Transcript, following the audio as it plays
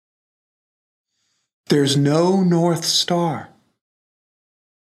There's no North Star.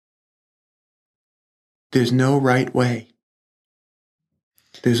 There's no right way.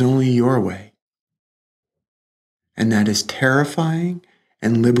 There's only your way. And that is terrifying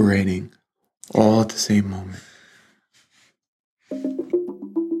and liberating all at the same moment.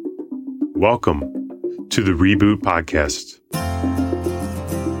 Welcome to the Reboot Podcast.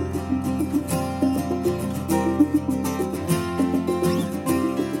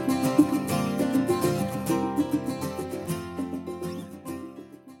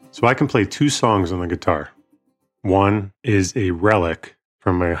 So I can play two songs on the guitar. One is a relic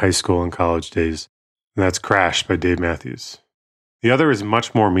from my high school and college days, and that's Crash by Dave Matthews. The other is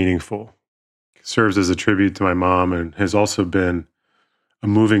much more meaningful. It serves as a tribute to my mom and has also been a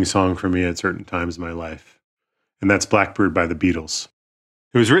moving song for me at certain times in my life, and that's Blackbird by the Beatles.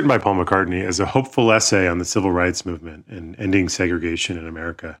 It was written by Paul McCartney as a hopeful essay on the civil rights movement and ending segregation in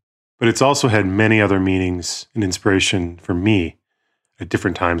America, but it's also had many other meanings and inspiration for me at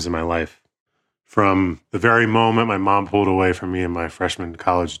different times in my life. From the very moment my mom pulled away from me in my freshman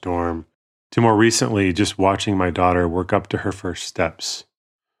college dorm, to more recently just watching my daughter work up to her first steps.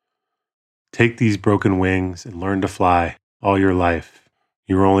 Take these broken wings and learn to fly all your life.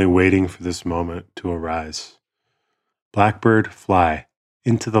 You're only waiting for this moment to arise. Blackbird, fly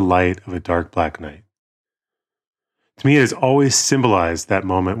into the light of a dark black night. To me, it has always symbolized that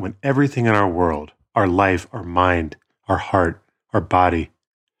moment when everything in our world, our life, our mind, our heart, our body,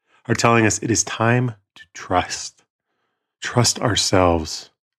 are telling us it is time to trust. Trust ourselves.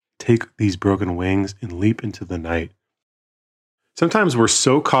 Take these broken wings and leap into the night. Sometimes we're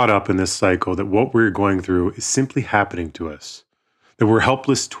so caught up in this cycle that what we're going through is simply happening to us, that we're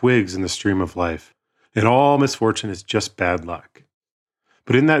helpless twigs in the stream of life, and all misfortune is just bad luck.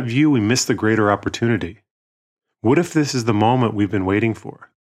 But in that view, we miss the greater opportunity. What if this is the moment we've been waiting for?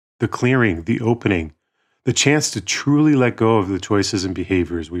 The clearing, the opening, the chance to truly let go of the choices and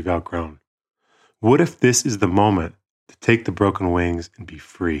behaviors we've outgrown. What if this is the moment to take the broken wings and be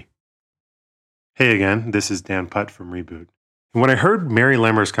free? Hey again, this is Dan Putt from Reboot. And when I heard Mary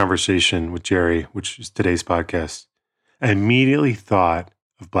Lemmer's conversation with Jerry, which is today's podcast, I immediately thought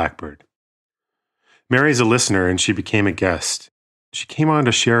of Blackbird. Mary's a listener and she became a guest. She came on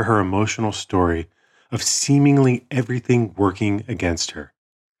to share her emotional story of seemingly everything working against her.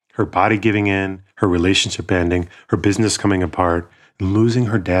 Her body giving in, her relationship ending, her business coming apart, and losing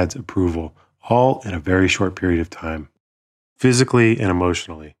her dad's approval, all in a very short period of time. Physically and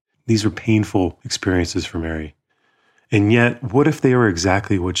emotionally, these were painful experiences for Mary. And yet, what if they were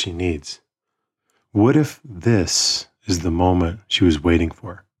exactly what she needs? What if this is the moment she was waiting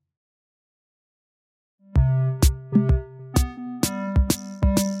for?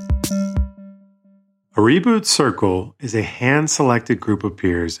 A Reboot Circle is a hand-selected group of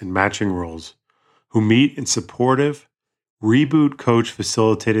peers in matching roles who meet in supportive, Reboot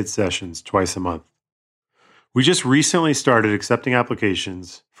coach-facilitated sessions twice a month. We just recently started accepting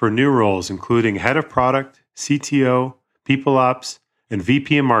applications for new roles including Head of Product, CTO, People Ops, and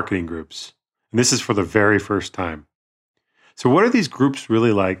VP and Marketing groups. And this is for the very first time. So what are these groups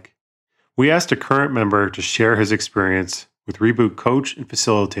really like? We asked a current member to share his experience with Reboot coach and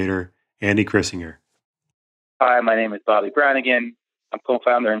facilitator Andy Krissinger. Hi, my name is Bobby Brannigan. I'm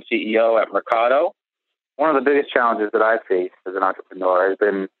co-founder and CEO at Mercado. One of the biggest challenges that I've faced as an entrepreneur has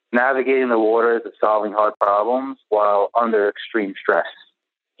been navigating the waters of solving hard problems while under extreme stress.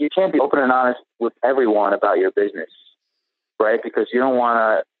 You can't be open and honest with everyone about your business, right? Because you don't want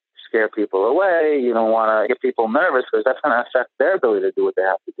to scare people away. You don't want to get people nervous because that's going to affect their ability to do what they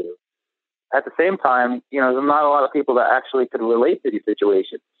have to do. At the same time, there's not a lot of people that actually could relate to these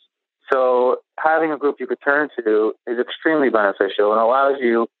situations. So having a group you could turn to is extremely beneficial and allows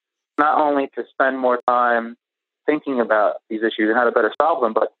you not only to spend more time thinking about these issues and how to better solve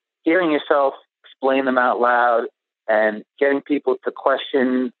them, but hearing yourself explain them out loud and getting people to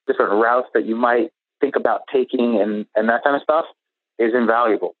question different routes that you might think about taking and that kind of stuff is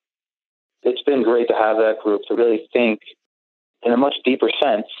invaluable. It's been great to have that group to really think in a much deeper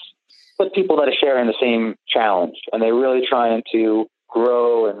sense with people that are sharing the same challenge and they're really trying to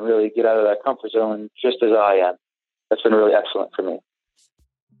grow and really get out of that comfort zone just as I am. That's been really excellent for me.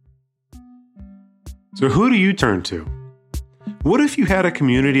 So who do you turn to? What if you had a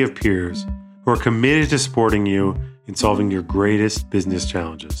community of peers who are committed to supporting you in solving your greatest business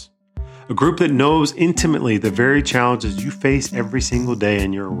challenges? A group that knows intimately the very challenges you face every single day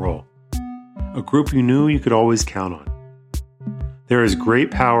in your role. A group you knew you could always count on. There is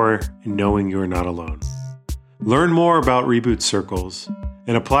great power in knowing you are not alone. Learn more about Reboot Circles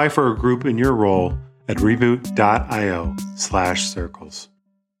and apply for a group in your role at reboot.io/circles.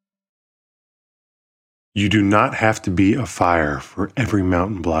 You do not have to be a fire for every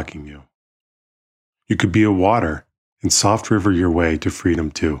mountain blocking you. You could be a water and soft river your way to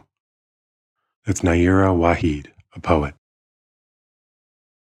freedom too. That's Naira Waheed, a poet.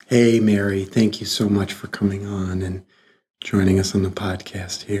 Hey, Mary, thank you so much for coming on and joining us on the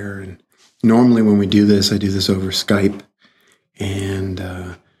podcast here. And normally when we do this, I do this over Skype, and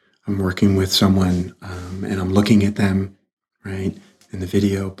I'm working with someone and I'm looking at them, right, in the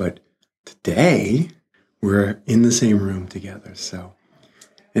video. But today we're in the same room together. So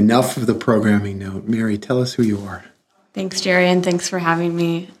enough of the programming note. Mary, tell us who you are. Thanks, Jerry, and thanks for having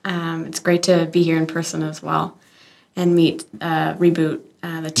me. It's great to be here in person as well and meet Reboot,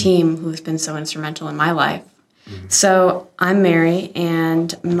 the team who's been so instrumental in my life. Mm-hmm. So I'm Mary,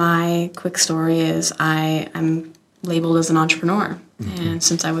 and my quick story is I'm labeled as an entrepreneur. Mm-hmm. And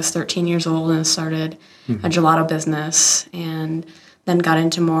since I was 13 years old and started a gelato business, and then got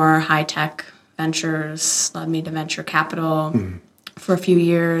into more high-tech ventures, led me to venture capital for a few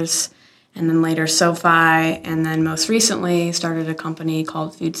years, and then later SoFi, and then most recently started a company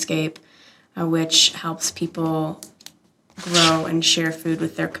called Foodscape, which helps people grow and share food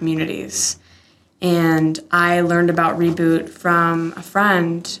with their communities. And I learned about Reboot from a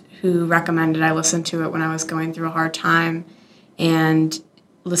friend who recommended I listen to it when I was going through a hard time, and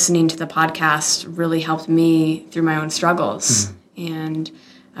listening to the podcast really helped me through my own struggles. And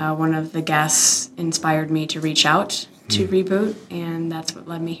one of the guests inspired me to reach out to Reboot, and that's what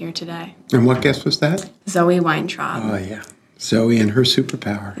led me here today. And what guest was that? Zoe Weintraub. Oh, yeah. Zoe and her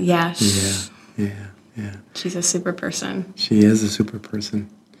superpower. Yes. Yeah. She's a super person. She is a super person.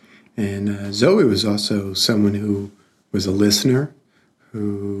 And Zoe was also someone who was a listener,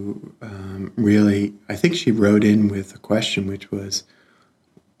 who really, I think she wrote in with a question, which was,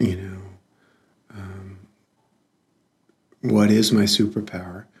 what is my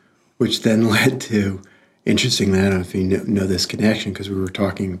superpower? Which then led to, interestingly, I don't know if you know this connection, because we were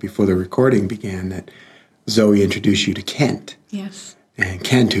talking before the recording began, that Zoe introduced you to Kent. Yes. And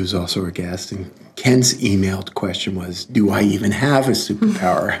Kent, who's also a guest, and Kent's emailed question was, do I even have a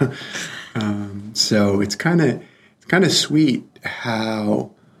superpower? So it's kind of sweet how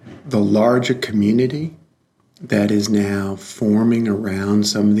the larger community that is now forming around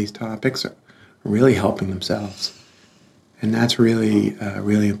some of these topics are really helping themselves. And that's really,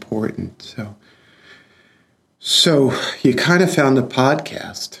 really important. So you kind of found a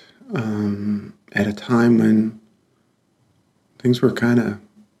podcast at a time when things were kind of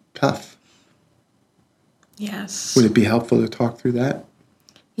tough. Yes. Would it be helpful to talk through that?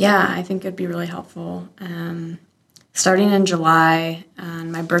 Yeah, I think it'd be really helpful. Starting in July,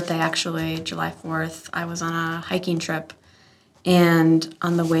 on my birthday actually, July 4th, I was on a hiking trip. And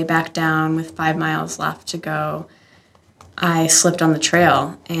on the way back down with 5 miles left to go, I slipped on the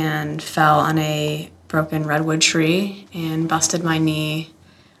trail and fell on a broken redwood tree and busted my knee.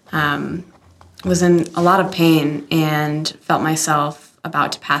 Was in a lot of pain and felt myself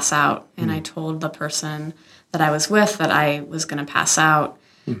about to pass out. And I told the person that I was with that I was going to pass out.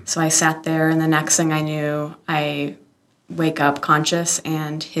 So I sat there, and the next thing I knew, I wake up conscious,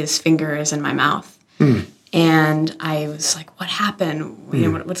 and his finger is in my mouth. And I was like, what happened?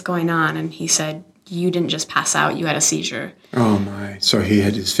 What's going on? And he said, you didn't just pass out, you had a seizure. Oh, my. So he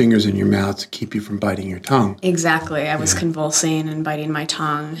had his fingers in your mouth to keep you from biting your tongue. Exactly. I was convulsing and biting my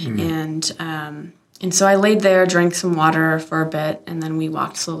tongue. And so I laid there, drank some water for a bit, and then we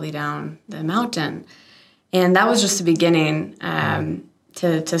walked slowly down the mountain. And that was just the beginning.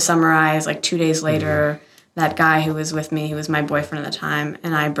 To summarize, like 2 days later, that guy who was with me, who was my boyfriend at the time,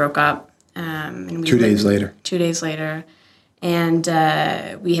 and I broke up. And 2 days later. 2 days later. And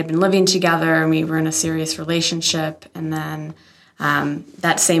we had been living together, and we were in a serious relationship. And then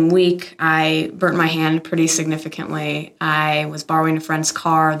that same week, I burnt my hand pretty significantly. I was borrowing a friend's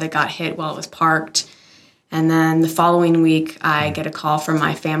car that got hit while it was parked. And then the following week, I get a call from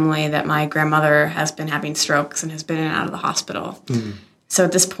my family that my grandmother has been having strokes and has been in and out of the hospital. So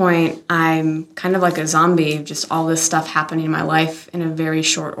at this point, I'm kind of like a zombie, just all this stuff happening in my life in a very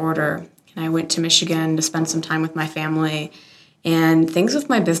short order. And I went to Michigan to spend some time with my family. And things with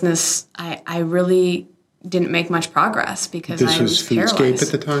my business, I really didn't make much progress because I was paralyzed. This was Foodscape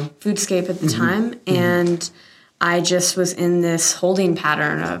at the time? Foodscape at the time. And I just was in this holding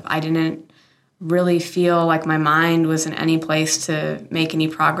pattern of I didn't really feel like my mind was in any place to make any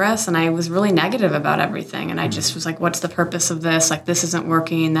progress. And I was really negative about everything. And I just was like, what's the purpose of this? Like, this isn't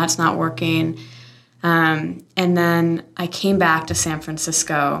working. That's not working. And then I came back to San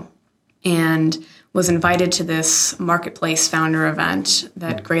Francisco and was invited to this marketplace founder event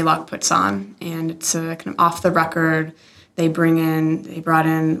that Greylock puts on. And it's a kind of off the record. They brought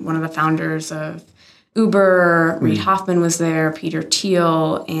in one of the founders of Uber, Reid Hoffman was there, Peter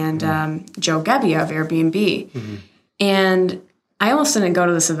Thiel, and Joe Gebbia of Airbnb. And I almost didn't go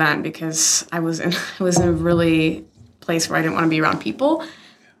to this event because I was in a really place where I didn't want to be around people.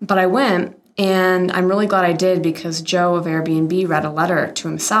 But I went, and I'm really glad I did because Joe of Airbnb read a letter to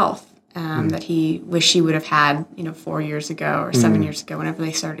himself that he wished he would have had, 4 years ago or 7 years ago, whenever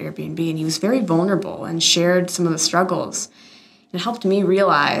they started Airbnb. And he was very vulnerable and shared some of the struggles. It helped me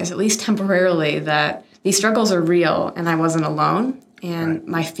realize, at least temporarily, that these struggles are real and I wasn't alone. And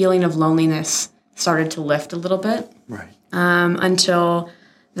my feeling of loneliness started to lift a little bit. Right. Until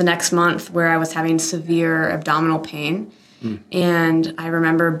the next month where I was having severe abdominal pain. And I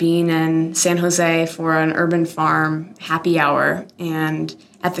remember being in San Jose for an urban farm happy hour, and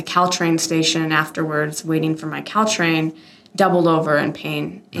at the Caltrain station afterwards, waiting for my Caltrain, doubled over in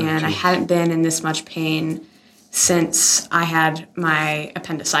pain. And I hadn't been in this much pain since I had my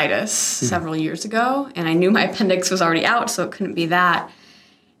appendicitis several years ago. And I knew my appendix was already out, so it couldn't be that.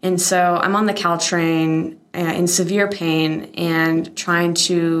 And so I'm on the Caltrain in severe pain and trying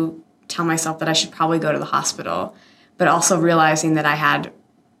to tell myself that I should probably go to the hospital, but also realizing that I had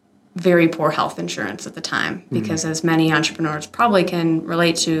very poor health insurance at the time because, as many entrepreneurs probably can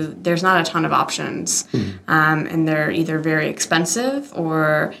relate to, there's not a ton of options, and they're either very expensive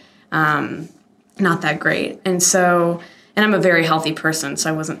or not that great. And I'm a very healthy person, so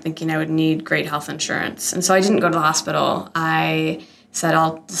I wasn't thinking I would need great health insurance. And so I didn't go to the hospital. I said,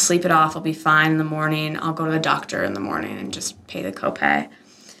 I'll sleep it off. I'll be fine in the morning. I'll go to the doctor in the morning and just pay the copay.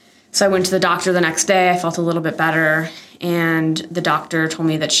 So I went to the doctor the next day. I felt a little bit better. And the doctor told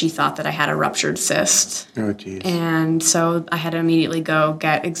me that she thought that I had a ruptured cyst. Oh, geez. And so I had to immediately go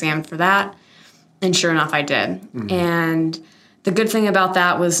get examined for that. And sure enough, I did. And the good thing about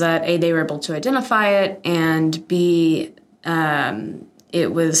that was that, A, they were able to identify it, and B,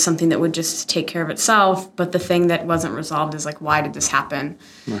 it was something that would just take care of itself. But the thing that wasn't resolved is, why did this happen?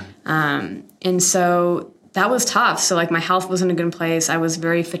 Right. And so that was tough. So, my health wasn't in a good place. I was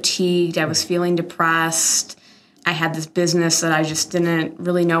very fatigued. I was feeling depressed. I had this business that I just didn't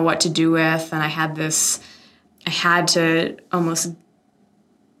really know what to do with. And I had to almost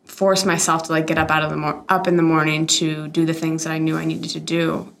force myself to, get up up in the morning to do the things that I knew I needed to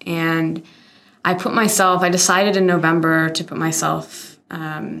do. And I decided in November to put myself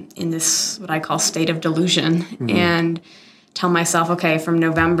in this, what I call state of delusion, and tell myself, okay, from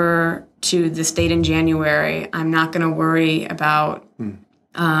November to this date in January, I'm not going to worry about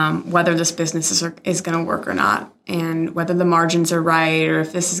whether this business is going to work or not, and whether the margins are right, or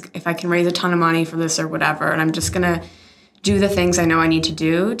if I can raise a ton of money for this or whatever. And I'm just going to do the things I know I need to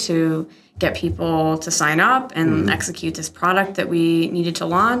do to get people to sign up and execute this product that we needed to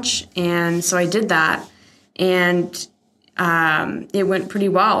launch. And so I did that, and it went pretty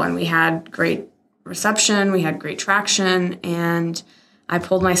well, and we had great reception, we had great traction, and I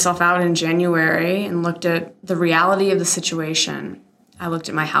pulled myself out in January and looked at the reality of the situation. I looked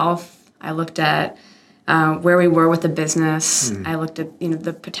at my health. I looked at where we were with the business. I looked at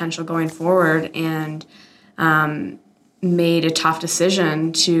the potential going forward, and made a tough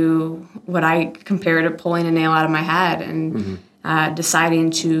decision to what I compare to pulling a nail out of my head and deciding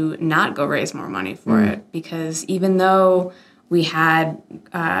to not go raise more money for it, because even though we had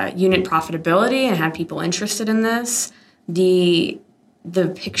unit profitability and had people interested in this, the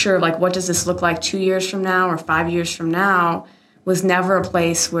picture of what does this look like 2 years from now or 5 years from now was never a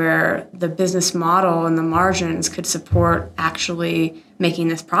place where the business model and the margins could support actually making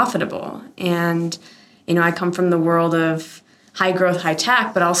this profitable. And I come from the world of high growth, high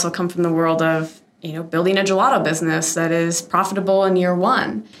tech, but also come from the world of building a gelato business that is profitable in year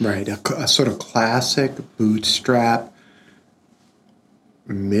one. Right, a sort of classic bootstrap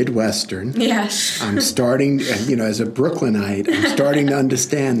Midwestern. Yes. I'm starting, as a Brooklynite, I'm starting to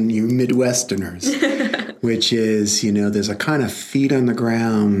understand you Midwesterners, which is, there's a kind of feet on the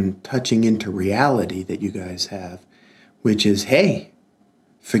ground touching into reality that you guys have, which is, hey,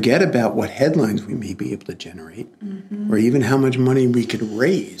 forget about what headlines we may be able to generate or even how much money we could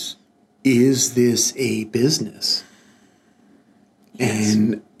raise. Is this a business? Yes.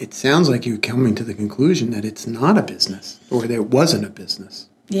 And it sounds like you're coming to the conclusion that it's not a business, or there wasn't a business.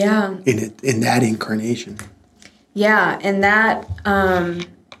 Yeah. In that incarnation. Yeah, and that, and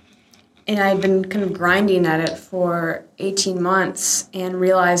I've been kind of grinding at it for 18 months and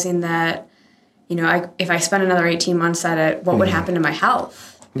realizing that, if I spend another 18 months at it, what would happen to my health?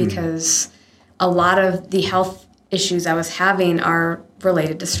 Because a lot of the health issues I was having are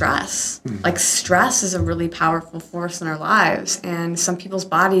related to stress. Stress is a really powerful force in our lives, and some people's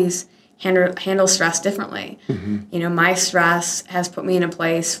bodies handle stress differently. My stress has put me in a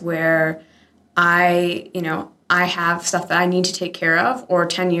place where I have stuff that I need to take care of, or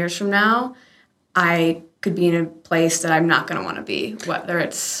 10 years from now, I could be in a place that I'm not going to want to be, whether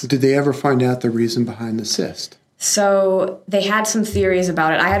it's... Did they ever find out the reason behind the cyst? So they had some theories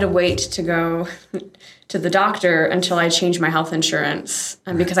about it. I had to wait to go to the doctor until I changed my health insurance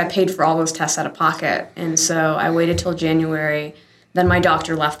because I paid for all those tests out of pocket. And so I waited till January. Then my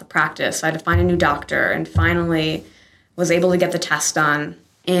doctor left the practice. So I had to find a new doctor and finally was able to get the test done.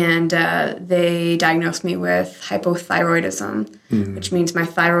 And they diagnosed me with hypothyroidism, which means my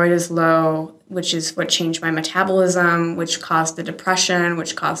thyroid is low, which is what changed my metabolism, which caused the depression,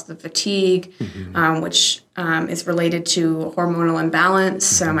 which caused the fatigue, which is related to hormonal imbalance.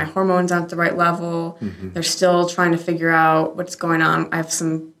 So my hormones aren't at the right level. They're still trying to figure out what's going on. I have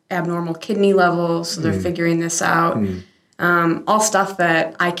some abnormal kidney levels, so they're figuring this out. All stuff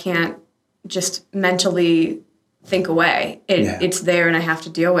that I can't just mentally think away. It's there and I have to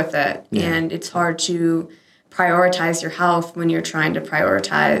deal with it. Yeah. And it's hard to prioritize your health when you're trying to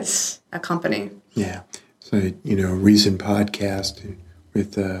prioritize a company. Yeah. So, a recent podcast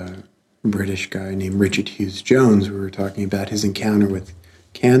with a British guy named Richard Hughes Jones, we were talking about his encounter with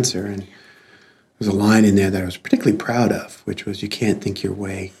cancer. And there's a line in there that I was particularly proud of, which was, you can't think your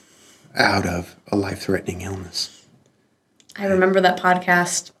way out of a life-threatening illness. I remember that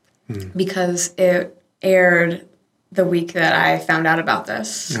podcast because it aired the week that I found out about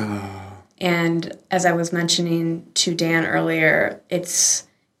this. And as I was mentioning to Dan earlier, it's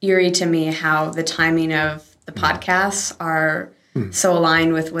eerie to me how the timing of the podcasts are so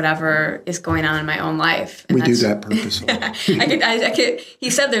aligned with whatever is going on in my own life. And we do that purposely. I could, he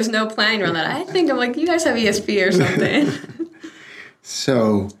said there's no planning around that. I'm like, you guys have ESP or something.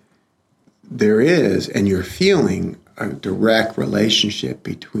 So there is, and you're feeling a direct relationship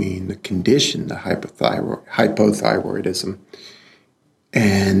between the condition, the hypothyroidism,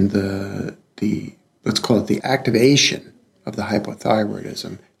 and the let's call it the activation of the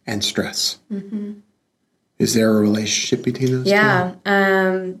hypothyroidism and stress. Is there a relationship between those two? Yeah.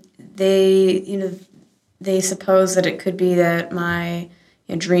 They suppose that it could be that my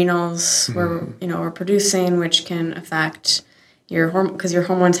adrenals were producing, which can affect your hormone, because your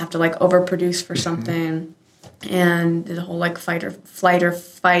hormones have to overproduce for something. And the whole flight or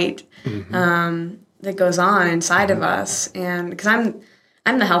fight that goes on inside of us. And because I'm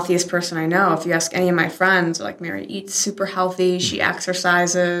the healthiest person I know. If you ask any of my friends, Mary eats super healthy. She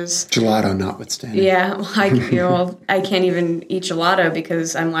exercises. Gelato notwithstanding. Yeah, I can't even eat gelato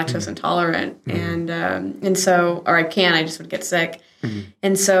because I'm lactose intolerant, and so, or I can, I just would get sick,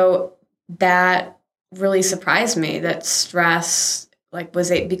 and so that really surprised me. That stress,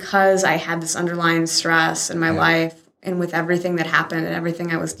 was it because I had this underlying stress in my life, and with everything that happened and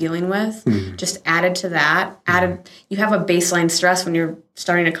everything I was dealing with, just added to that. You have a baseline stress when you're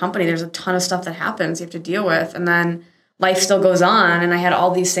starting a company. There's a ton of stuff that happens you have to deal with, and then life still goes on. And I had all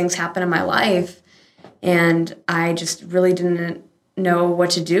these things happen in my life, and I just really didn't know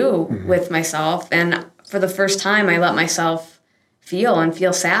what to do with myself. And for the first time, I let myself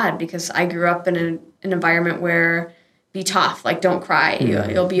feel sad, because I grew up in an environment where be tough, don't cry,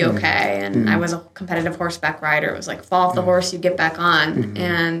 you'll be okay. And I was a competitive horseback rider. It was fall off the horse, you get back on.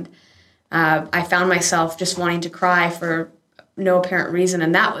 And I found myself just wanting to cry for no apparent reason.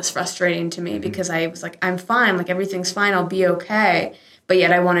 And that was frustrating to me, because I was I'm fine, everything's fine, I'll be okay. But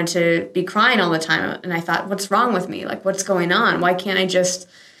yet I wanted to be crying all the time. And I thought, what's wrong with me? What's going on? Why can't I just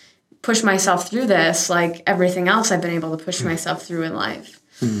push myself through this like everything else I've been able to push myself through in life?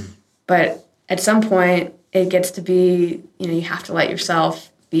 But at some point, it gets to be, you have to let yourself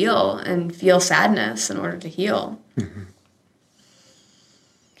feel sadness in order to heal. And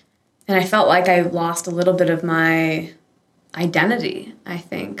I felt like I lost a little bit of my identity, I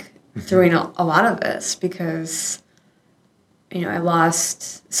think, through a lot of this, because, I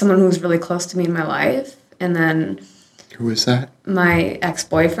lost someone who was really close to me in my life. And then... Who was that? My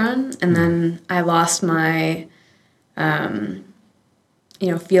ex-boyfriend. And then I lost my,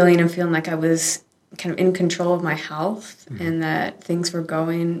 feeling like I was kind of in control of my health and that things were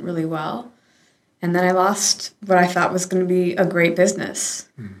going really well. And then I lost what I thought was going to be a great business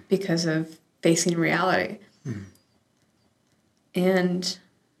because of facing reality. And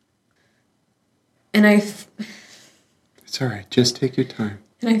it's all right. Just take your time.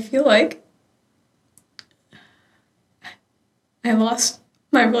 And I feel like I lost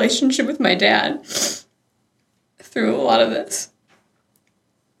my relationship with my dad through a lot of this.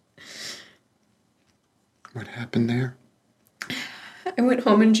 What happened there? I went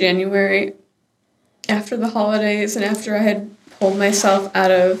home in January after the holidays and after I had pulled myself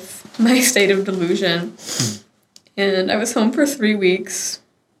out of my state of delusion. And I was home for 3 weeks,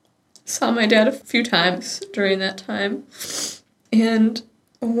 saw my dad a few times during that time. And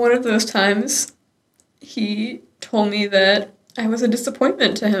one of those times, he told me that I was a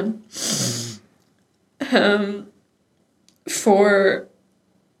disappointment to him. For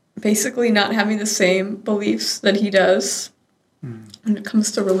basically not having the same beliefs that he does when it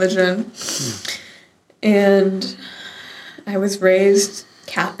comes to religion. And I was raised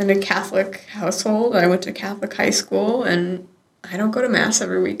in a Catholic household. I went to Catholic high school, and I don't go to Mass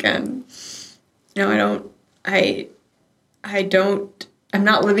every weekend. I'm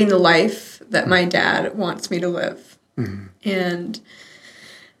not living the life that my dad wants me to live. And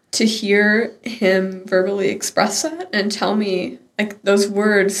to hear him verbally express that and tell me, like, those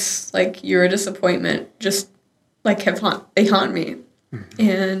words, like, you're a disappointment, just, like, they haunt me.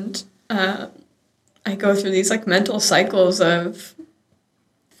 And I go through these, like, mental cycles of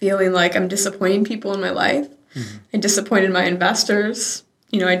feeling like I'm disappointing people in my life. I disappointed my investors.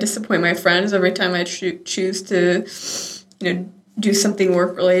 I disappoint my friends every time I choose to, do something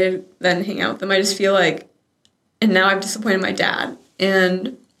work-related, then hang out with them. I just feel like, and now I've disappointed my dad.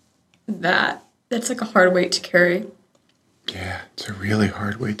 And that's like a hard weight to carry. Yeah, it's a really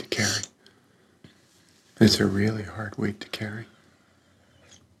hard weight to carry. It's a really hard weight to carry.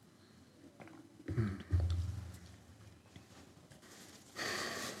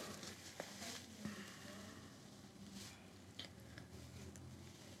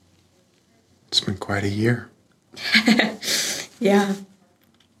 It's been quite a year. Yeah.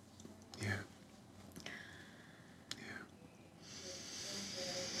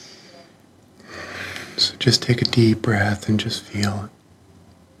 So just take a deep breath and just feel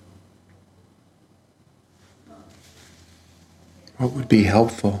it. What would be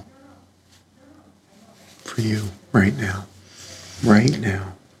helpful for you right now? Right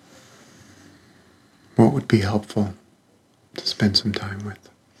now. What would be helpful to spend some time with?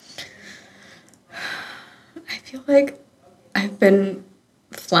 I feel like I've been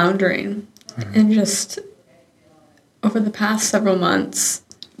floundering and just over the past several months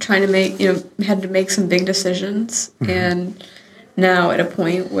trying to had to make some big decisions, and now at a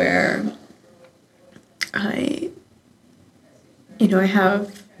point where I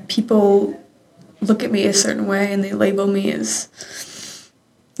have people look at me a certain way and they label me as,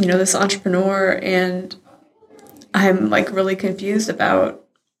 this entrepreneur, and I'm like really confused about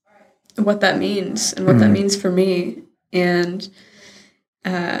what that means and what that means for me. And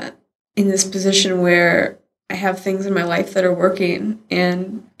in this position where I have things in my life that are working,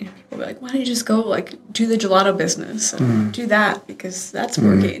 and people be like, why don't you just go do the gelato business and do that, because that's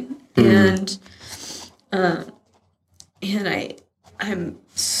working. And I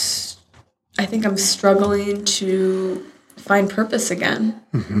think I'm struggling to find purpose again,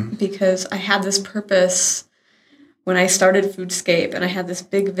 because I had this purpose when I started Foodscape, and I had this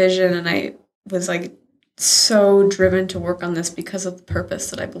big vision, and I was like so driven to work on this because of the purpose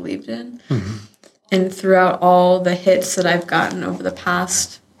that I believed in. And throughout all the hits that I've gotten over the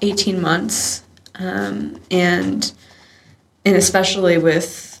past 18 months, and especially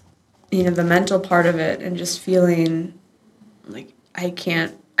with, the mental part of it, and just feeling like I feel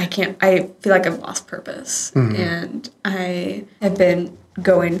like I've lost purpose. And I have been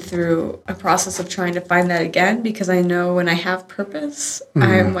going through a process of trying to find that again, because I know when I have purpose,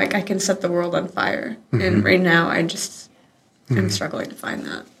 I'm like, I can set the world on fire. And right now I'm struggling to find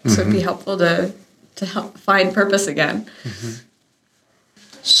that. So it'd be helpful to help find purpose again.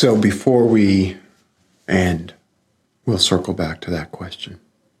 So before we end, we'll circle back to that question,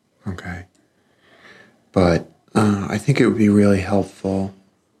 okay? But I think it would be really helpful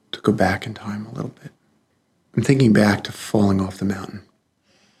to go back in time a little bit. I'm thinking back to falling off the mountain,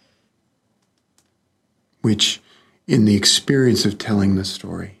 which in the experience of telling the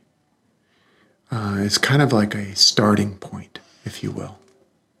story is kind of like a starting point, if you will.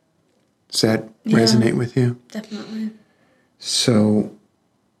 Does that resonate with you? Definitely. So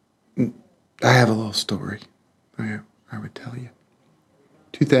I have a little story I would tell you.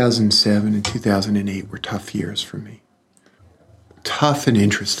 2007 and 2008 were tough years for me. Tough and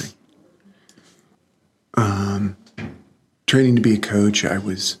interesting. Training to be a coach, I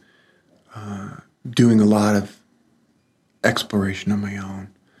was doing a lot of exploration on my own.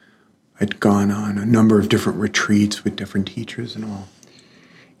 I'd gone on a number of different retreats with different teachers and all.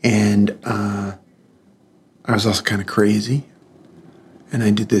 And I was also kind of crazy. And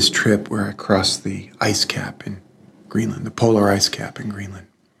I did this trip where I crossed the ice cap in Greenland, the polar ice cap in Greenland.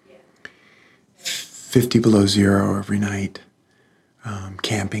 50 below zero every night,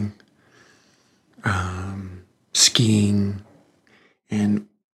 camping, skiing, and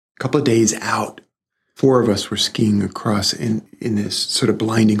a couple of days out, 4 of us were skiing across in this sort of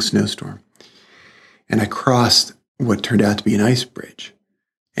blinding snowstorm. And I crossed what turned out to be an ice bridge,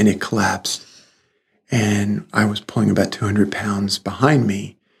 and it collapsed. And I was pulling about 200 pounds behind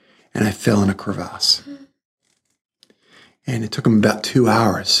me, and I fell in a crevasse. And it took them about 2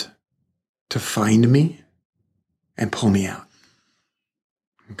 hours to find me and pull me out.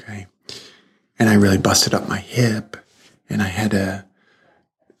 Okay. And I really busted up my hip, and I had to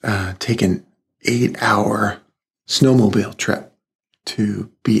take an 8-hour snowmobile trip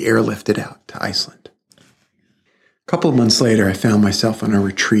to be airlifted out to Iceland. A couple of months later, I found myself on a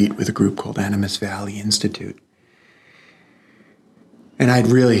retreat with a group called Animas Valley Institute. And I'd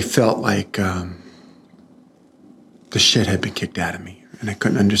really felt like the shit had been kicked out of me, and I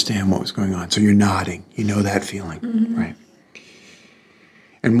couldn't understand what was going on. So you're nodding. You know that feeling, right?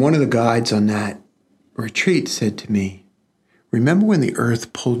 And one of the guides on that retreat said to me, "Remember when the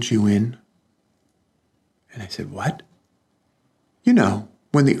earth pulled you in?" And I said, "What?" "You know,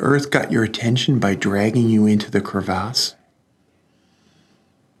 when the earth got your attention by dragging you into the crevasse."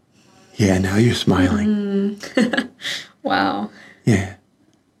 Yeah, now you're smiling. Wow. Yeah.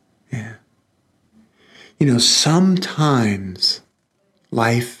 You know, sometimes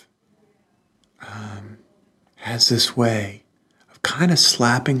life has this way of kind of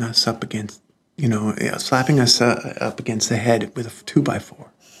slapping us up against, up against the head with a 2x4.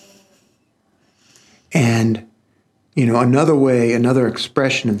 And, another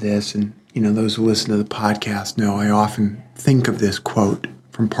expression of this, and, those who listen to the podcast know I often think of this quote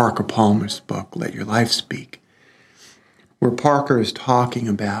from Parker Palmer's book, Let Your Life Speak, where Parker is talking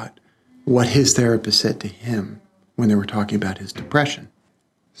about what his therapist said to him when they were talking about his depression.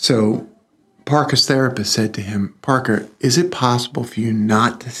 So Parker's therapist said to him, "Parker, is it possible for you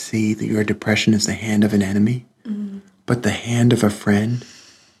not to see that your depression is the hand of an enemy, but the hand of a friend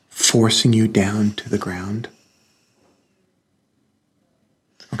forcing you down to the ground?"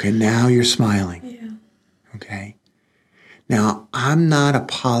 Okay, now you're smiling. Yeah. Okay. Now, I'm not a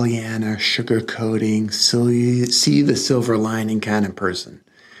Pollyanna, sugarcoating, see the silver lining kind of person.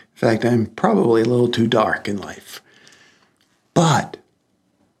 In fact, I'm probably a little too dark in life. But,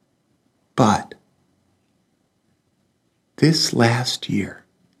 this last year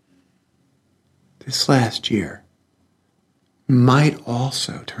might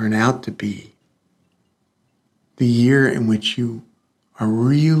also turn out to be the year in which you are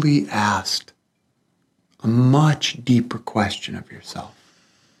really asked a much deeper question of yourself,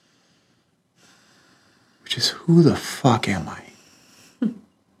 which is, who the fuck am I?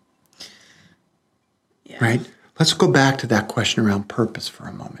 Yeah. Right? Let's go back to that question around purpose for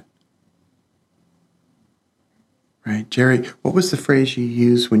a moment. Right? Jerry, what was the phrase you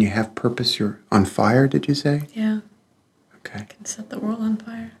used when you have purpose, you're on fire, did you say? Yeah. Okay. Can set the world on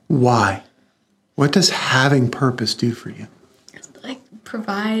fire. Why? What does having purpose do for you? It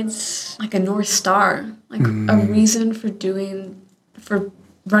provides like a North Star, like a reason for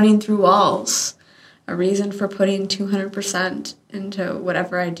running through walls, a reason for putting 200% into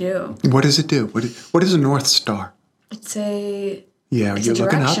whatever I do. What does it do? What is a North Star? It's a Yeah, it's you're a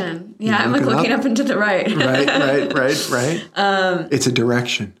looking up. direction. Yeah, I'm looking up and to the right. Right. It's a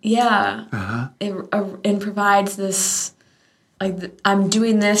direction. Yeah. Uh-huh. It provides this, I'm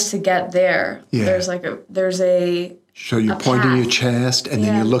doing this to get there. Yeah. There's a So you're a pointing path. your chest, and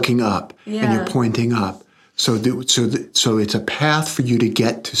then you're looking up, and Yeah. you're pointing up. So it's a path for you to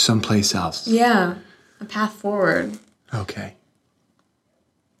get to someplace else. Yeah, a path forward. Okay.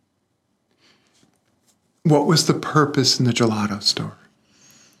 What was the purpose in the gelato store?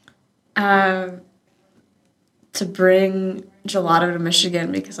 To bring gelato to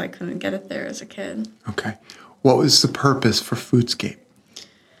Michigan because I couldn't get it there as a kid. Okay. What was the purpose for Foodscape?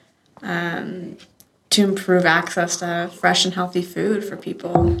 To improve access to fresh and healthy food for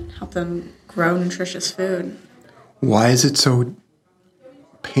people, help them grow nutritious food. Why is it so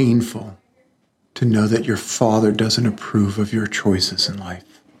painful to know that your father doesn't approve of your choices in life?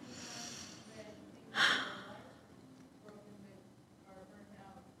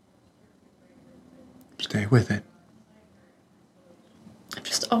 Stay with it. I've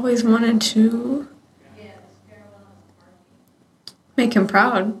just always wanted to make him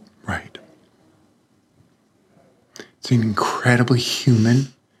proud. Right. It's an incredibly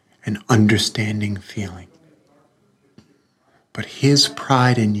human and understanding feeling. But his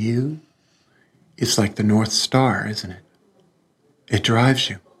pride in you is like the North Star, isn't it? It drives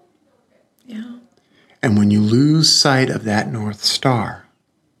you. Yeah. And when you lose sight of that North Star,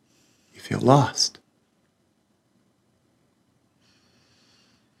 you feel lost.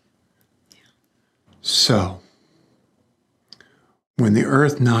 So, when the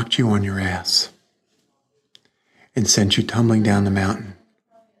earth knocked you on your ass, and sent you tumbling down the mountain.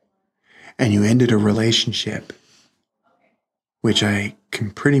 And you ended a relationship which I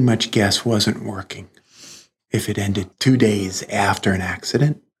can pretty much guess wasn't working. If it ended 2 days after an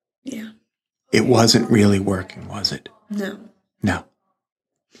accident, Yeah. it wasn't really working, was it? No. No.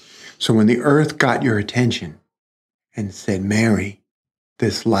 So when the earth got your attention and said, Mary,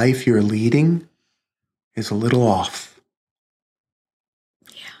 this life you're leading is a little off.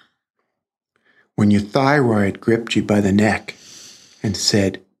 Yeah. When your thyroid gripped you by the neck and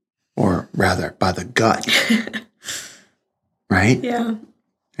said, or rather by the gut, right? Yeah.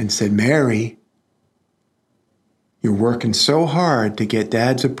 And said, Mary, you're working so hard to get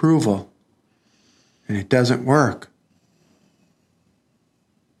Dad's approval, and it doesn't work.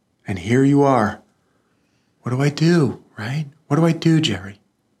 And here you are. What do I do, right? What do I do, Jerry?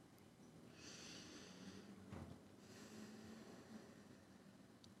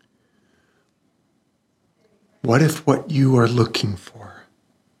 What if what you are looking for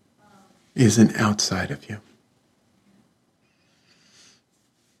isn't outside of you?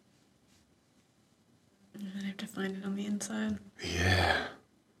 I have to find it on the inside. Yeah.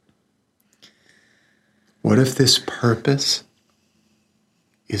 What if this purpose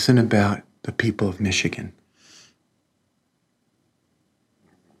isn't about the people of Michigan?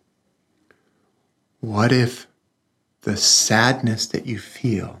 What if the sadness that you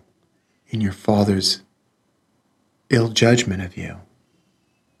feel in your father's ill judgment of you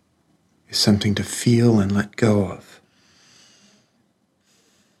is something to feel and let go of?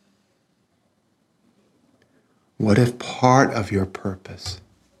 What if part of your purpose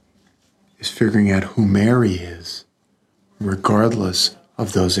is figuring out who Mary is, regardless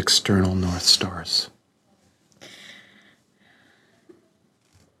of those external North Stars?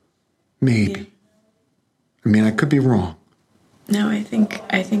 Maybe. Yeah. I mean, I could be wrong. No, I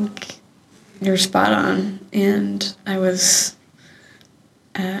think you're spot on. And I was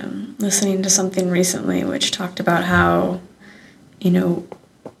listening to something recently which talked about how,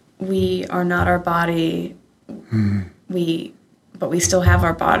 we are not our body. But we still have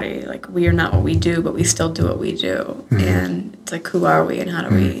our body. Like, we are not what we do, but we still do what we do. Mm-hmm. And it's like, who are we and how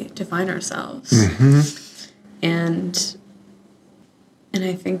do we define ourselves? Mm-hmm. And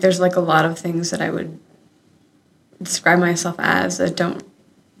I think there's like a lot of things that I would describe myself as that don't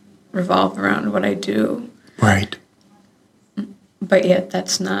revolve around what I do. Right. But yet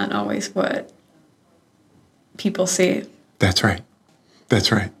that's not always what people see. That's right.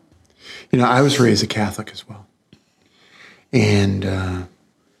 That's right. I was raised a Catholic as well. And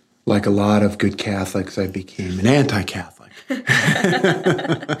like a lot of good Catholics, I became an anti-Catholic.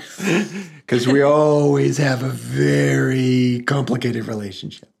 Because we always have a very complicated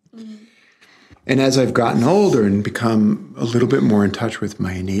relationship. Mm-hmm. And as I've gotten older and become a little bit more in touch with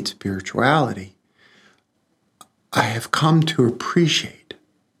my innate spirituality, I have come to appreciate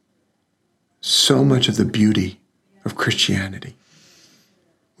so much of the beauty of Christianity,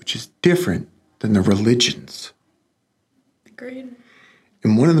 which is different than the religions. Agreed.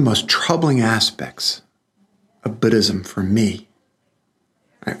 And one of the most troubling aspects of Buddhism for me,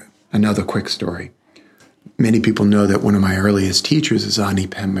 another quick story. Many people know that one of my earliest teachers is Ani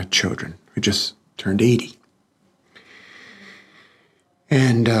Pema Chodron, who just turned 80.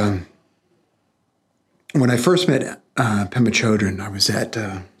 And when I first met Pema Chodron, I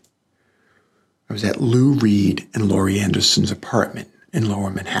was at Lou Reed and Laurie Anderson's apartment in Lower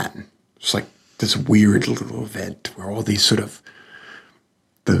Manhattan. It's like this weird little event where all these sort of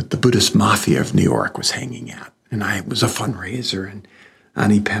the Buddhist mafia of New York was hanging out. And I was a fundraiser, and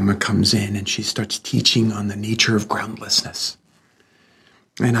Ani Pema comes in and she starts teaching on the nature of groundlessness.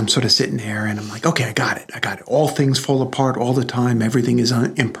 And I'm sort of sitting there and I'm like, okay, I got it. All things fall apart all the time. Everything is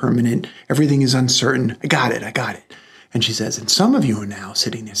impermanent. Everything is uncertain. I got it. And she says, and some of you are now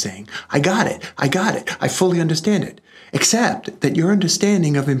sitting there saying, I got it. I fully understand it. Except that your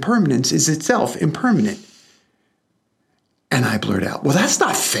understanding of impermanence is itself impermanent. And I blurt out, well, that's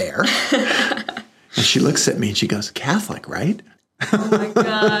not fair. And she looks at me and she goes, Catholic, right? Oh my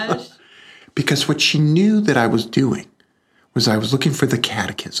gosh. Because what she knew that I was doing was I was looking for the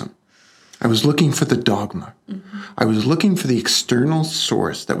catechism. I was looking for the dogma. Mm-hmm. I was looking for the external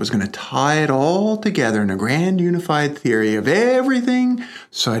source that was going to tie it all together in a grand unified theory of everything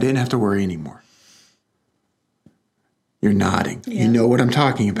so I didn't have to worry anymore. You're nodding. Yeah. You know what I'm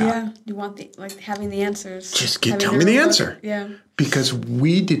talking about. Yeah, you want having the answers. Just tell me the answer. Yeah. Because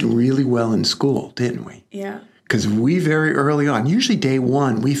we did really well in school, didn't we? Yeah. Because we very early on, usually day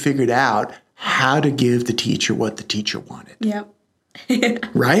one, we figured out how to give the teacher what the teacher wanted. Yep.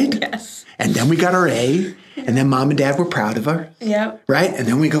 Right? Yes. And then we got our A, and then mom and dad were proud of her. Yep. Right? And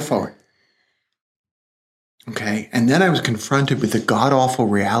then we go forward. Okay. And then I was confronted with the god-awful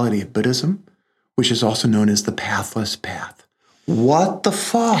reality of Buddhism, which is also known as the pathless path. What the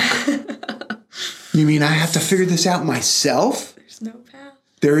fuck? You mean I have to figure this out myself? There's no path.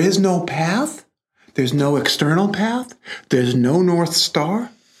 There is no path? There's no external path? There's no North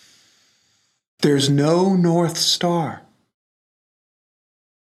Star? There's no North Star.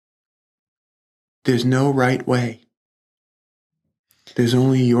 There's no right way. There's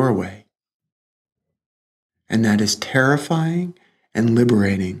only your way. And that is terrifying and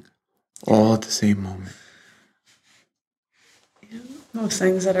liberating all at the same moment. Most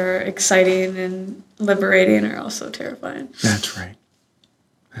things that are exciting and liberating are also terrifying. That's right.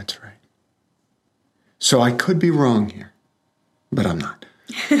 That's right. So I could be wrong here, but I'm not.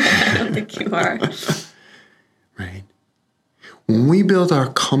 I don't think you are. Right? When we build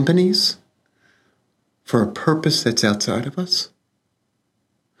our companies for a purpose that's outside of us,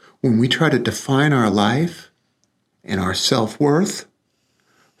 when we try to define our life and our self-worth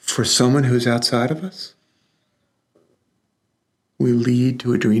for someone who's outside of us, we lead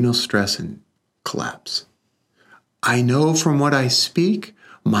to adrenal stress and collapse. I know from what I speak,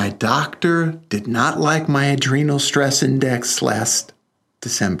 my doctor did not like my adrenal stress index last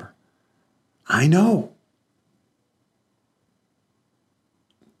December. I know.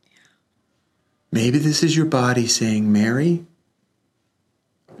 Maybe this is your body saying, Mary,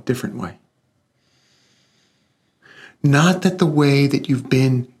 a different way. Not that the way that you've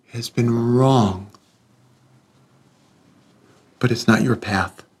been has been wrong, but it's not your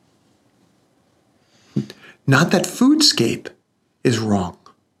path. Not that foodscape is wrong,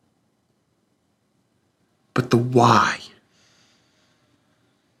 but the why.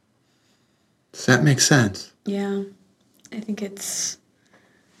 Does that make sense? Yeah. I think it's,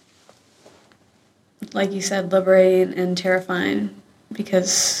 like you said, liberating and terrifying,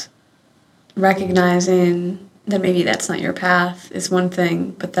 because recognizing that maybe that's not your path is one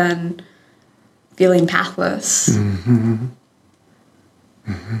thing, but then feeling pathless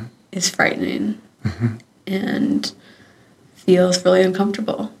is frightening and feels really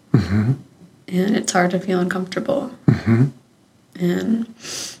uncomfortable. And it's hard to feel uncomfortable. And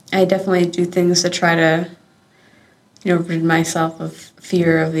I definitely do things to try to, rid myself of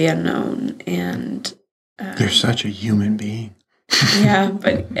fear of the unknown. And you're such a human being.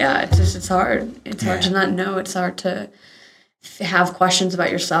 It's hard. It's hard to not know. It's hard to have questions about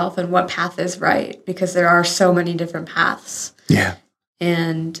yourself and what path is right, because there are so many different paths. Yeah.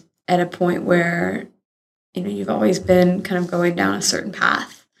 And at a point where, you've always been kind of going down a certain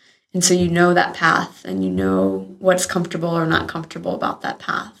path. And so you know that path, and you know what's comfortable or not comfortable about that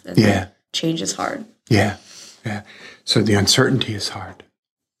path. And change is hard. Yeah. Yeah. So the uncertainty is hard,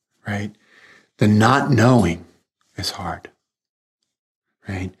 right? The not knowing is hard,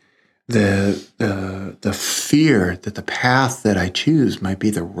 right? The fear that the path that I choose might be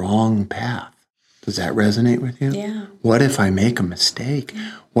the wrong path. Does that resonate with you? Yeah. What if I make a mistake?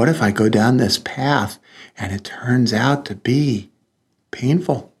 What if I go down this path and it turns out to be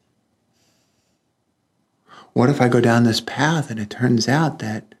painful? What if I go down this path and it turns out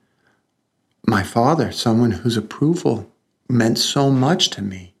that my father, someone whose approval meant so much to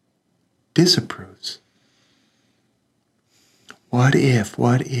me, disapproves? What if?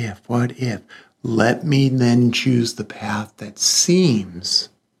 Let me then choose the path that seems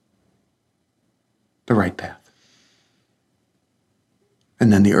the right path.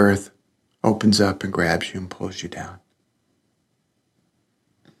 And then the earth opens up and grabs you and pulls you down.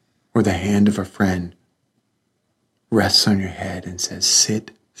 Or the hand of a friend rests on your head and says,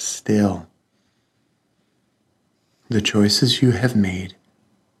 sit still. The choices you have made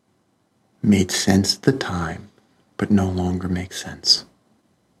sense at the time, but no longer make sense.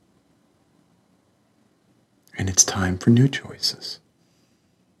 And it's time for new choices.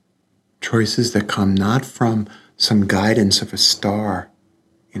 Choices that come not from some guidance of a star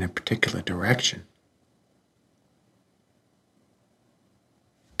in a particular direction,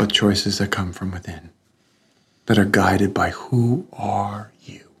 but choices that come from within, that are guided by who are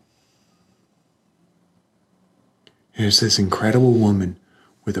you. Here's this incredible woman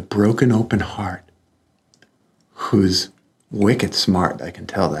with a broken open heart who's wicked smart, I can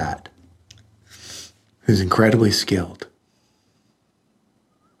tell that, who's incredibly skilled,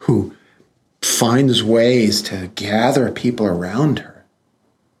 who finds ways to gather people around her,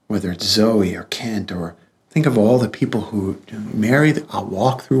 whether it's Zoe or Kent, or think of all the people who, Mary, I'll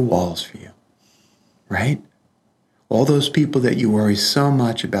walk through walls for you, right? All those people that you worry so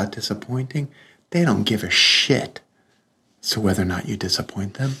much about disappointing, they don't give a shit as to whether or not you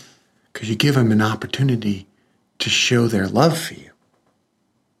disappoint them, because you give them an opportunity to show their love for you.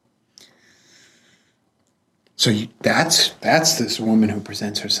 That's this woman who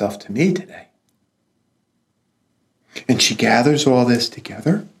presents herself to me today. And she gathers all this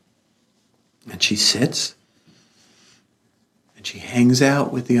together, and she sits, and she hangs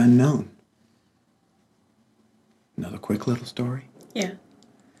out with the unknown. Another quick little story. Yeah.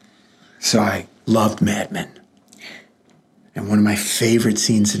 So I loved Mad Men. And one of my favorite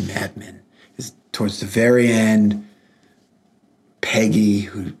scenes in Mad Men is towards the very end, Peggy,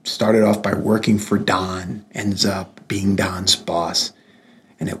 who started off by working for Don, ends up being Don's boss.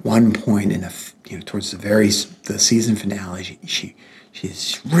 And at one point, towards the season finale,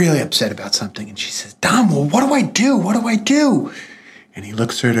 she's really upset about something, and she says, "Don, well, what do I do? What do I do?" And he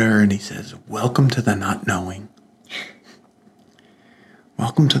looks at her and he says, "Welcome to the not knowing.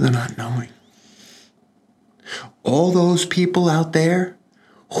 Welcome to the not knowing. All those people out there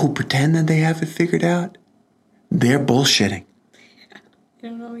who pretend that they have it figured out, they're bullshitting. I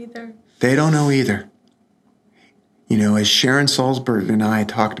don't know either. They don't know either." As Sharon Salzberg and I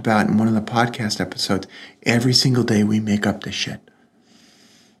talked about in one of the podcast episodes, every single day we make up this shit.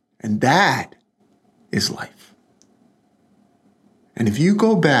 And that is life. And if you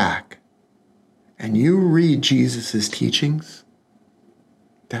go back and you read Jesus' teachings,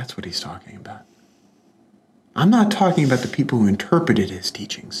 that's what he's talking about. I'm not talking about the people who interpreted his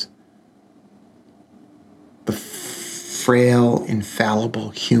teachings. The frail, infallible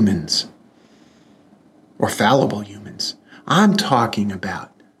humans. Or fallible humans. I'm talking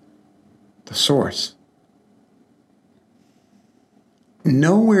about the source.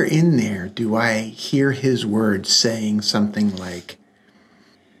 Nowhere in there do I hear his words saying something like,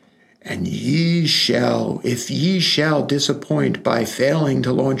 "And if ye shall disappoint by failing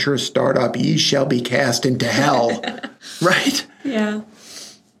to launch your startup, ye shall be cast into hell." Right? Yeah.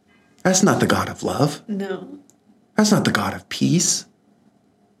 That's not the God of love. No. That's not the God of peace.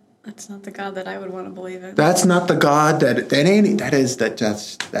 That's not the God that I would want to believe in. That's not the God that's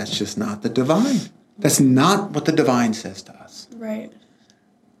just not the divine. That's not what the divine says to us. Right.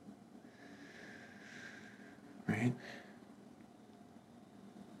 Right?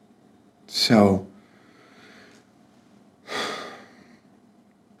 So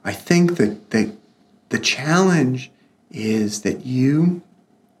I think that the challenge is that you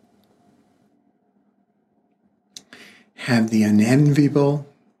have the unenviable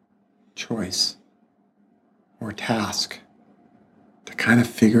choice or task to kind of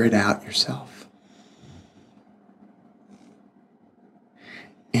figure it out yourself.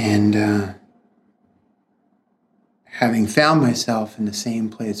 And having found myself in the same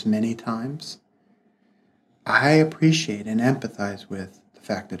place many times, I appreciate and empathize with the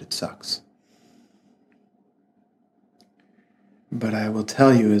fact that it sucks. But I will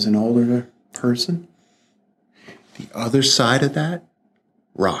tell you, as an older person, the other side of that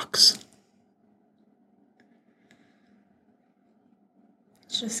rocks.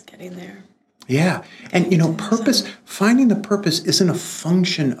 It's just getting there. Yeah. And, finding the purpose isn't a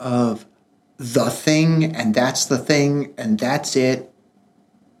function of the thing, and that's the thing, and that's it.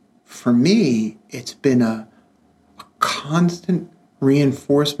 For me, it's been a constant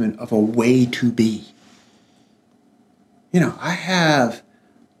reinforcement of a way to be. I have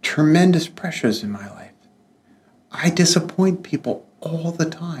tremendous pressures in my life. I disappoint people all the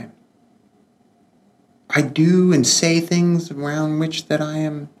time. I do and say things around which that I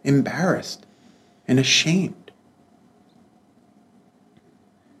am embarrassed and ashamed.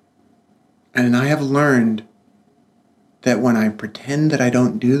 And I have learned that when I pretend that I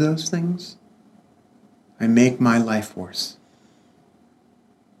don't do those things, I make my life worse.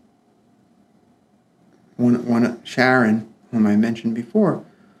 Sharon, whom I mentioned before,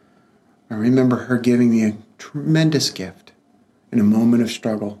 I remember her giving me a tremendous gift in a moment of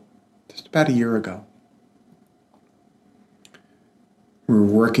struggle just about a year ago. We were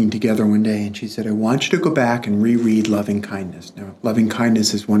working together one day, and she said, "I want you to go back and reread Loving Kindness." Now, Loving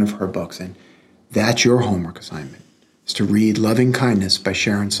Kindness is one of her books, and that's your homework assignment, is to read Loving Kindness by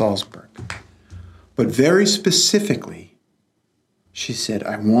Sharon Salzberg. But very specifically, she said,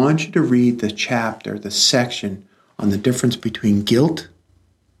 "I want you to read the chapter, the section on the difference between guilt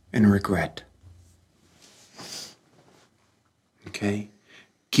and regret." Okay?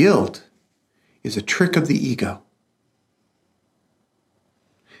 Guilt is a trick of the ego.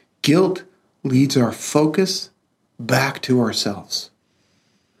 Guilt leads our focus back to ourselves.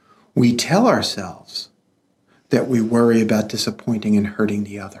 We tell ourselves that we worry about disappointing and hurting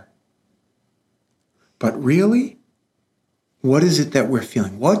the other. But really, what is it that we're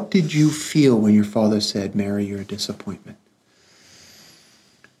feeling? What did you feel when your father said, "Mary, you're a disappointment"?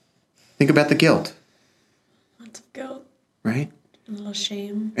 Think about the guilt. Lots of guilt. Right? A little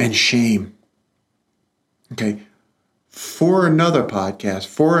shame. And shame. Okay. For another podcast,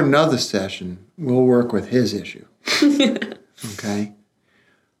 for another session, we'll work with his issue. Okay?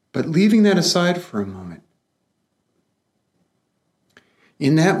 But leaving that aside for a moment,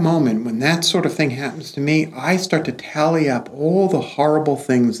 in that moment, when that sort of thing happens to me, I start to tally up all the horrible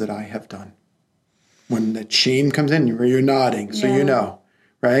things that I have done. When the shame comes in, you're nodding, so you know,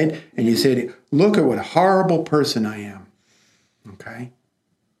 right? And you say, look at what a horrible person I am. Okay?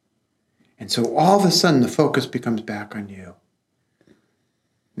 And so all of a sudden, the focus becomes back on you.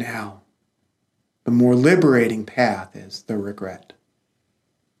 Now, the more liberating path is the regret.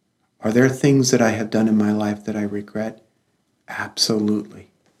 Are there things that I have done in my life that I regret?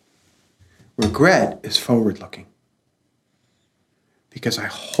 Absolutely. Regret is forward-looking because I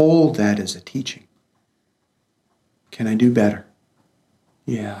hold that as a teaching. Can I do better?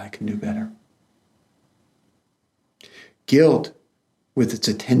 Yeah, I can do better. Guilt, with its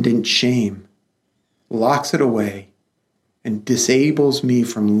attendant shame, locks it away and disables me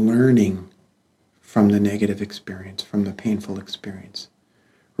from learning from the negative experience, from the painful experience.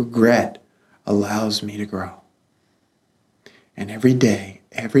 Regret allows me to grow. And every day,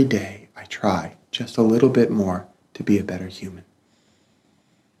 I try just a little bit more to be a better human.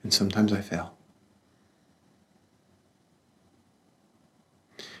 And sometimes I fail.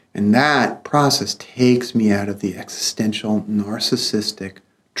 And that process takes me out of the existential, narcissistic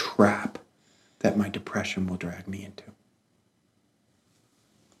trap that my depression will drag me into.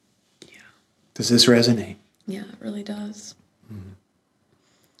 Yeah. Does this resonate? Yeah, it really does. Mm-hmm.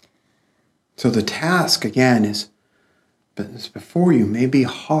 So the task, again, is before you may be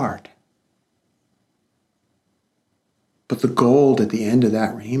hard. But the gold at the end of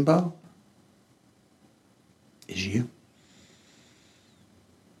that rainbow is you.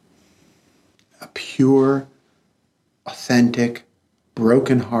 A pure, authentic,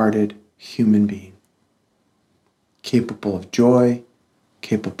 broken-hearted human being. Capable of joy,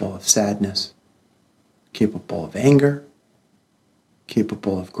 capable of sadness, capable of anger,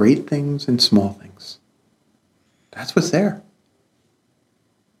 capable of great things and small things. That's what's there.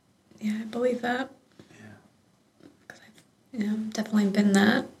 Yeah, I believe that. Yeah. Because I've definitely been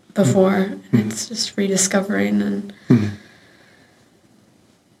that before, and it's just rediscovering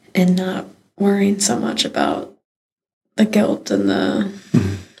and not worrying so much about the guilt and the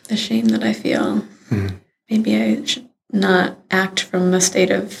shame that I feel. Maybe I should not act from a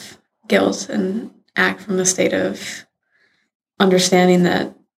state of guilt and act from a state of understanding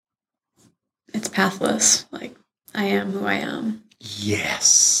that it's pathless. Like, I am who I am.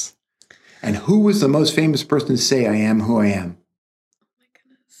 Yes. And who was the most famous person to say, I am who I am? Oh my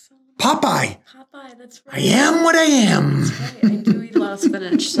goodness. Popeye. Popeye, that's right. I am what I am. That's right. I do eat a lot of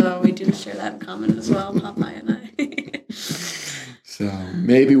spinach, so we do share that in common as well, Popeye and I. So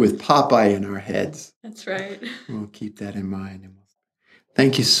maybe with Popeye in our heads. That's right. We'll keep that in mind.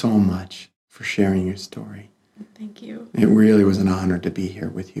 Thank you so much for sharing your story. Thank you. It really was an honor to be here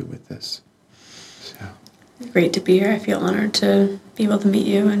with you with this. So. Great to be here. I feel honored to be able to meet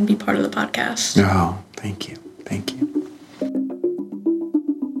you and be part of the podcast. Oh, thank you. Thank you.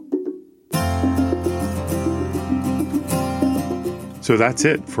 So that's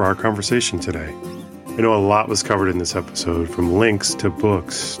it for our conversation today. I know a lot was covered in this episode, from links to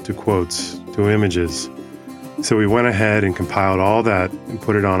books to quotes to images. So we went ahead and compiled all that and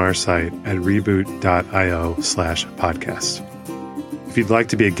put it on our site at reboot.io/podcast. If you'd like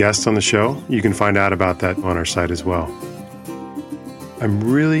to be a guest on the show, you can find out about that on our site as well. I'm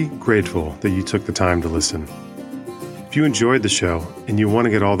really grateful that you took the time to listen. If you enjoyed the show and you want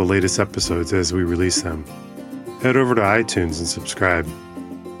to get all the latest episodes as we release them, head over to iTunes and subscribe.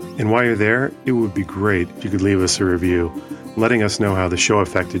 And while you're there, it would be great if you could leave us a review, letting us know how the show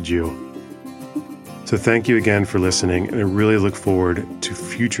affected you. So thank you again for listening, and I really look forward to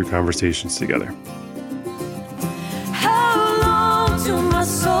future conversations together. My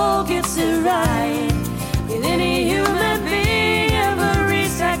soul gets it right. Will any human being ever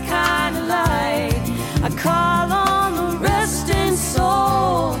reach that kind of light? I call